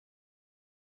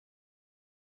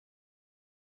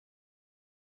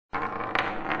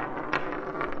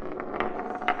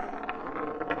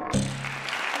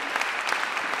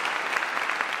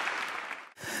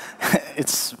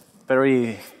It's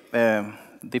very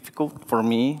difficult for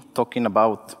me talking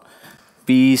about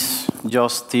peace,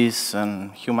 justice,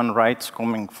 and human rights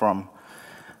coming from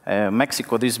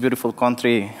Mexico, this beautiful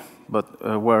country, but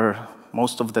where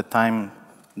most of the time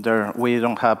we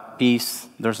don't have peace,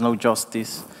 there's no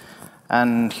justice,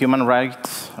 and human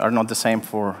rights are not the same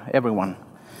for everyone.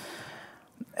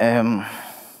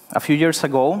 A few years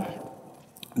ago,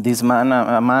 this man,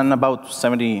 a man about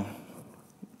 70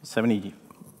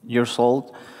 years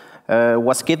old,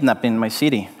 was kidnapped in my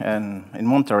city, in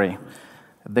Monterrey.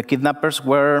 The kidnappers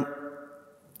were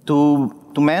two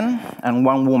men and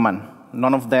one woman,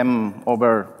 none of them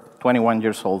over 21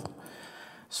 years old.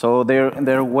 So they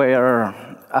were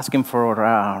asking for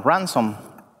a ransom.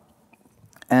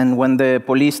 And when the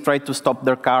police tried to stop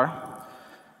their car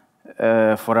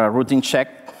for a routine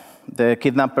check, the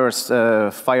kidnappers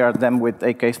fired them with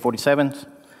AK-47s.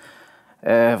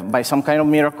 By some kind of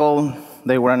miracle,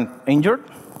 they weren't injured,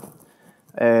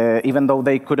 even though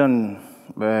they couldn't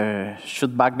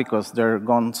shoot back because their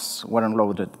guns weren't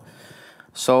loaded.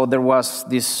 So there was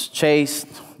this chase.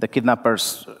 The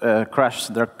kidnappers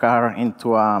crashed their car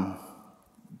into a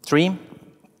tree,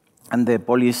 and the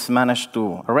police managed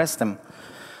to arrest them.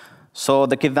 So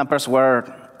the kidnappers were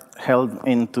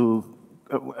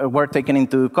taken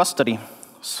into custody.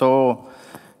 So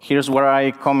here's where I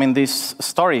come in this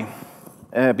story,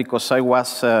 because I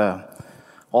was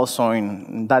also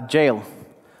in that jail,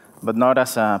 but not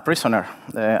as a prisoner.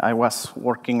 I was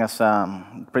working as a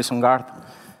prison guard.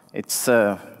 It's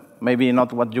maybe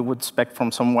not what you would expect from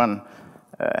someone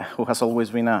who has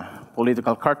always been a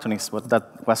political cartoonist, but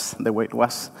that was the way it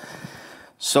was.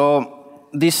 So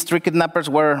these three kidnappers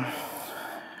were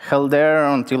held there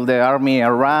until the army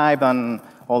arrived and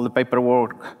all the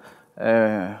paperwork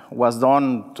was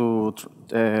done to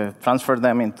transfer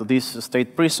them into this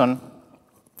state prison.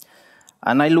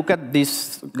 And I look at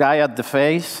this guy at the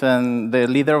face, and the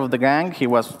leader of the gang, he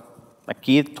was a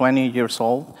kid, 20 years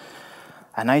old.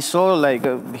 And I saw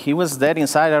like he was dead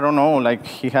inside, I don't know, like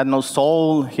he had no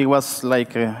soul. He was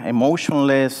like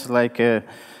emotionless, like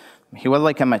he was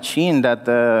like a machine that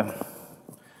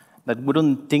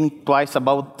wouldn't think twice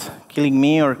about killing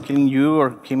me or killing you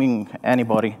or killing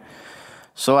anybody.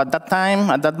 So at that time,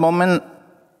 at that moment,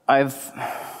 I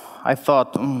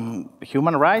thought,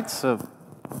 human rights?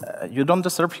 You don't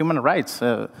deserve human rights.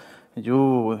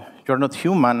 You're not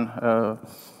human.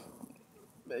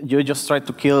 You just try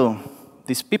to kill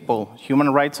these people.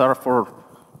 Human rights are for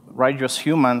righteous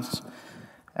humans,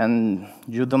 and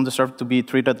you don't deserve to be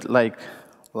treated like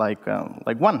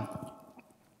one.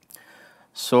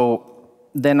 So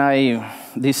then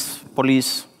this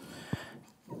police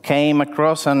came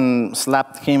across and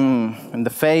slapped him in the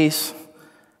face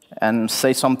and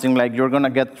say something like, "You're gonna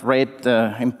get raped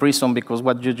in prison because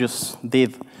what you just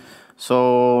did."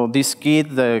 So this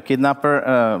kid, the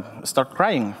kidnapper, started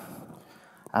crying.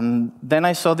 And then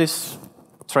I saw this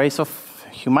trace of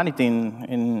humanity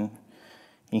in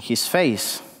his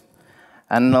face.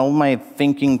 And all my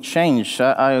thinking changed.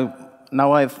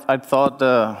 Now I thought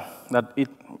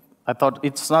I thought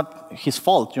it's not his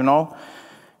fault, you know.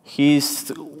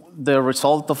 He's the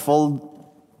result of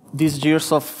all these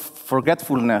years of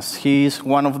forgetfulness. He's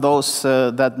one of those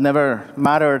that never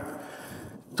mattered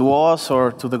to us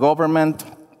or to the government.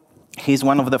 He's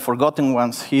one of the forgotten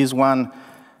ones. He's one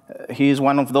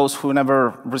of those who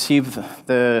never received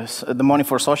the money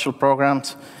for social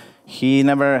programs. He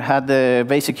never had the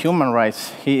basic human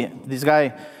rights. This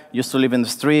guy used to live in the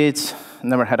streets,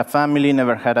 never had a family,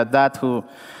 never had a dad to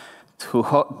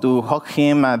hug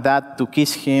him, a dad to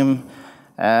kiss him,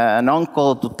 an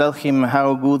uncle to tell him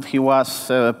how good he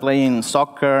was playing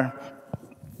soccer.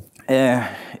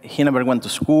 He never went to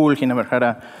school. He never had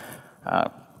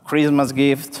a Christmas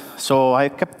gift. So I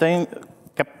kept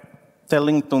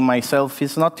telling to myself,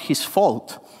 it's not his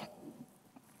fault.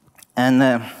 And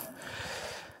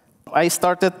I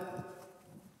started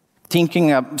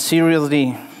thinking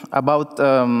seriously about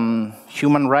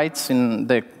human rights in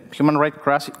the human rights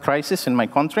crisis in my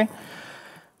country,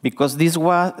 because this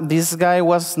guy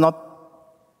was not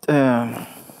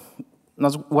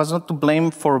to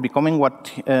blame for becoming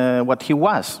what he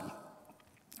was.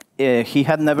 He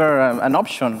had never an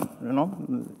option, you know.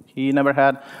 He never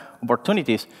had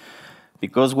opportunities,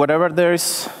 because wherever there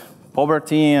is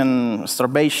poverty and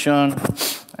starvation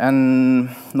and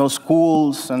no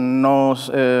schools and no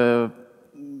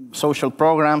social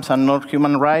programs and no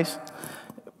human rights,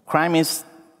 crime is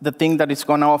the thing that is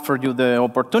going to offer you the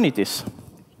opportunities.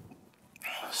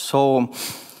 So,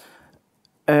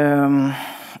 and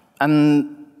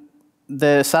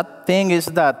the sad thing is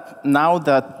that now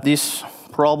that this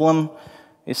problem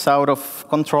is out of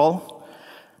control,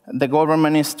 The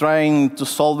government is trying to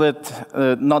solve it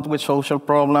not with social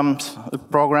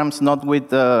programs, not with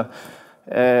the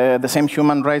same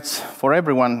human rights for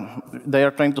everyone. They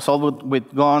are trying to solve it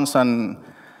with guns and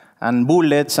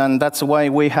bullets, and that's why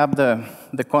we have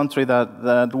the country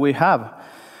that we have.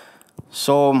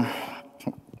 So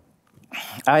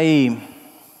I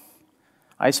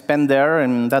spent there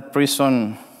in that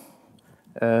prison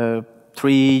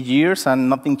 3 years, and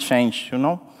nothing changed, you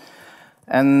know?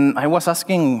 And I was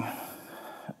asking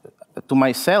to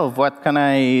myself, what can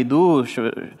I do?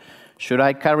 Should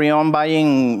I carry on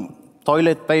buying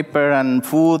toilet paper and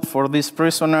food for these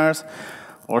prisoners?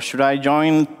 Or should I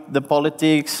join the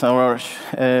politics? Or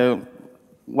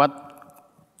what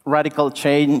radical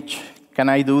change can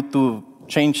I do to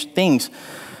change things?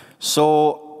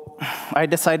 So I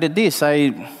decided this.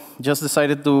 I just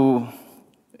decided to,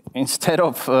 instead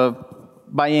of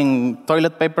buying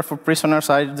toilet paper for prisoners,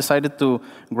 I decided to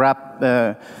grab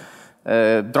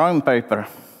drawing paper.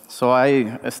 So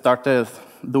I started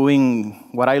doing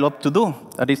what I love to do,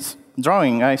 that is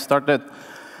drawing. I started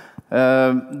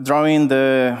drawing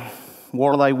the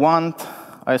world I want.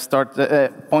 I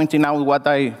started pointing out what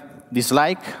I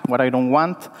dislike, what I don't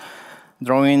want,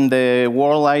 drawing the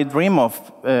world I dream of.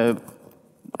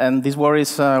 And this world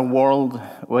is a world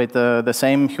with the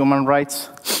same human rights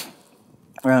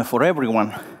for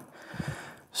everyone.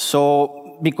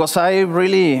 So, because I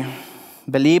really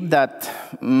believe that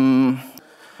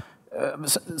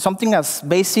something as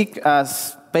basic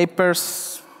as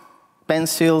papers,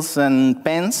 pencils, and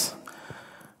pens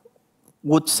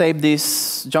would save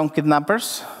these young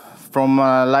kidnappers from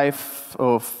a life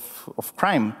of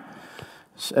crime.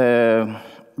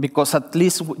 Because at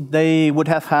least they would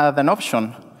have had an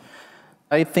option.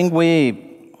 I think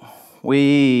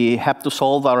we have to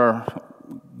solve our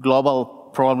global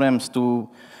problems to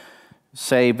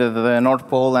save the North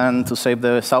Pole and to save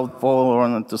the South Pole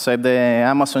or to save the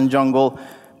Amazon jungle,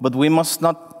 but we must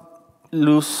not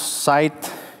lose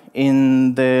sight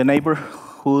in the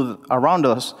neighborhood around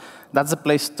us. That's the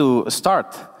place to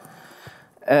start.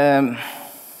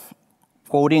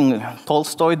 Quoting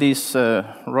Tolstoy, this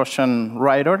Russian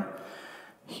writer,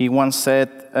 he once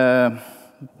said,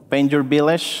 paint your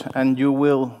village and you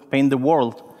will paint the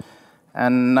world.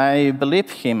 And I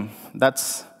believe him.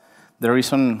 That's the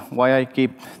reason why I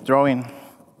keep drawing.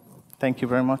 Thank you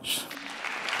very much.